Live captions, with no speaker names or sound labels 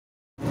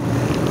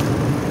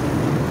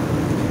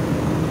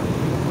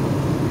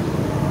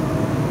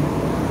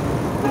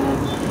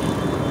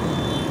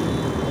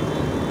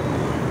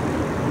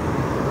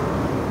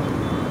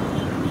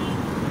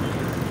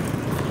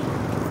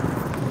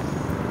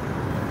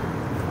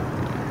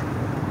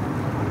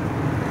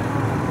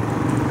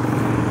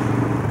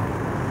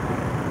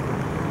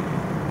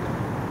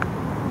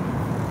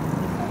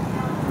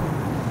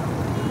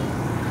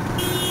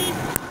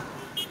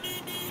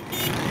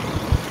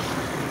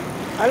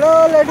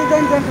Hello ladies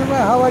and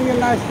gentlemen, how are you?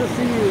 Nice to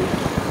see you.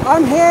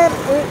 I'm here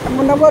at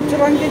MUNAWAR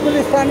CHOWRANGI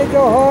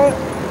Johor.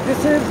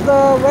 This is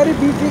the very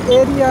busy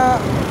area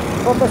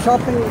for the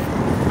shopping.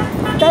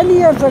 10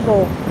 years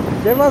ago,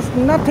 there was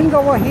nothing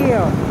over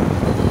here.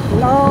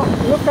 Now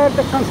look at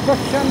the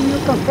construction, new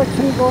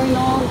construction going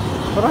on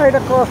right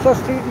across the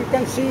street. You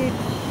can see it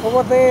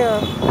over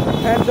there.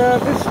 And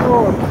this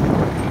road,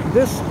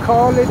 this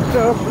call it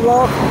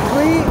block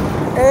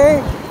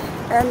 3A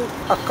and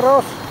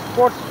across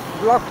block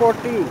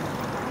 14.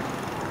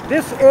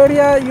 This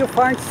area you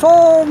find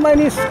so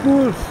many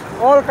schools,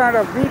 all kind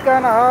of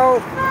Beacon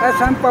House,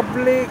 SM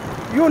Public,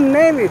 you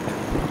name it.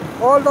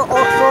 All the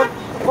Oxford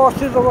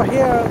courses over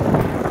here.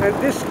 And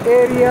this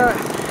area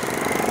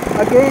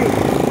again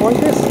on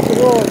this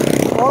road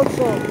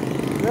also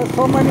there are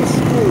so many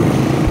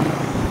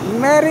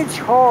schools, marriage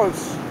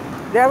halls.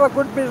 They have a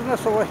good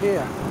business over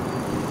here.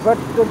 But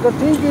the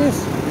thing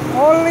is,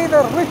 only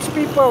the rich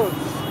people,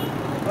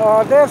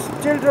 their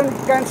children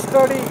can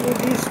study in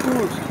these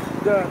schools.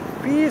 The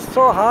fee is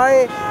so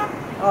high,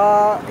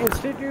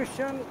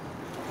 institution,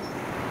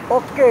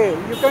 okay,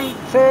 you can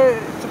say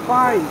it's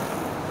fine.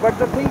 But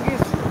the thing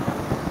is,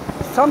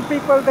 some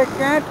people, they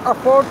can't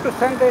afford to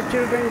send their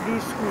children in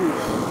these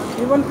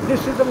schools. Even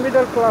this is a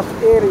middle class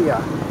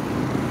area.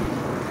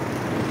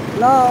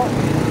 Now,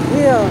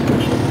 here,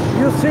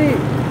 you see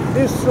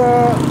this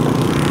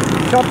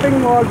shopping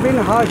mall, Bin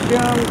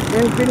Hashim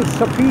and Bin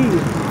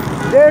Safir.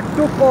 They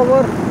took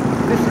over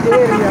this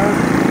area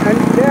and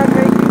they are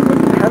making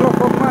good hell of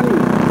money.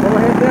 Over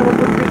here, they have a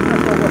good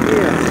business over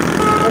here.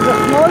 But the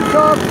small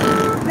shops,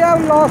 they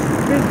have lost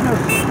business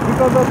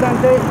because of them.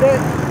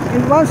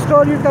 In one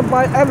store you can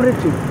buy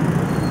everything.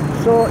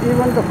 So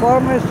even the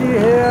pharmacy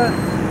here,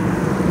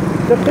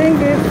 the thing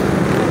is,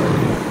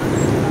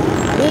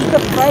 if the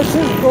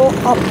prices go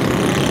up,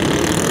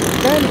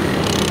 then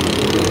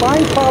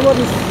buying power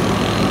is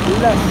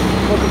less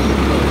for the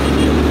people.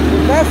 So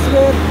that's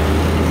where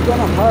it's going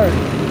to hurt.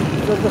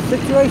 So the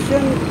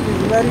situation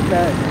is very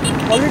bad,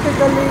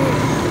 politically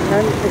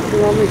and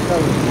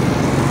economically.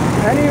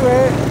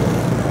 Anyway,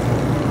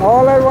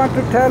 all I want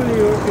to tell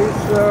you is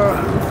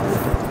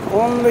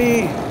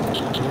only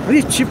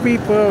rich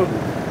people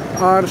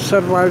are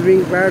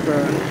surviving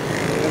better.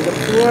 And the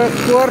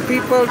poor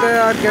people, they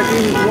are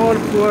getting more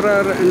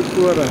poorer and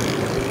poorer.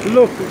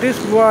 Look, this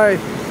boy,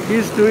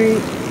 he's doing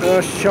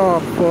a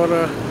shop for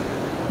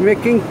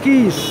making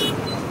keys,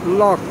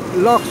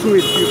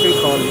 locksmith you can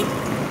call it.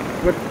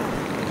 But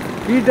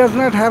he does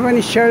not have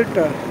any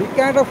shelter. He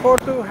can't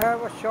afford to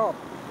have a shop.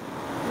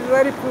 He's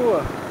very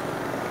poor.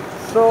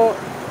 So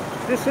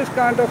this is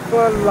kind of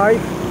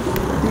life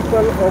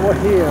people over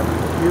here,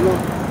 you know.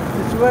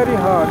 It's very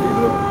hard.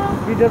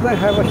 He doesn't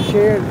have a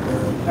shade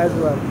as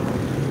well.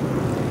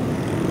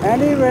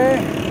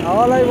 Anyway,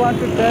 all I want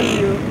to tell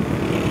you,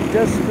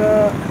 just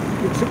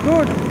it's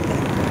good.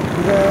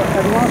 The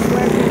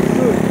advancement is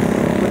good,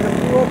 but the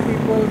poor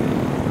people,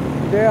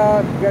 they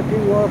are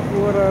getting more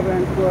poorer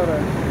and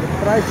poorer. The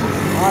price is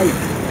high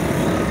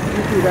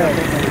due to that.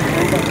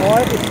 And the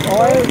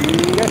oil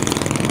gets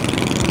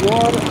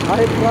more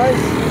high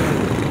price,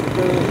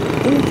 the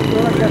things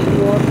gonna get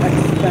more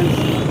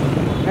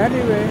expensive.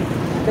 Anyway,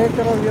 take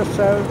care of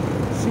yourself.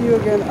 See you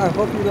again. I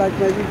hope you like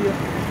my video.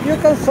 You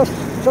can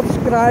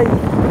subscribe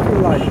if you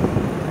like.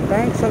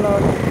 Thanks a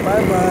lot.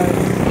 Bye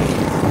bye.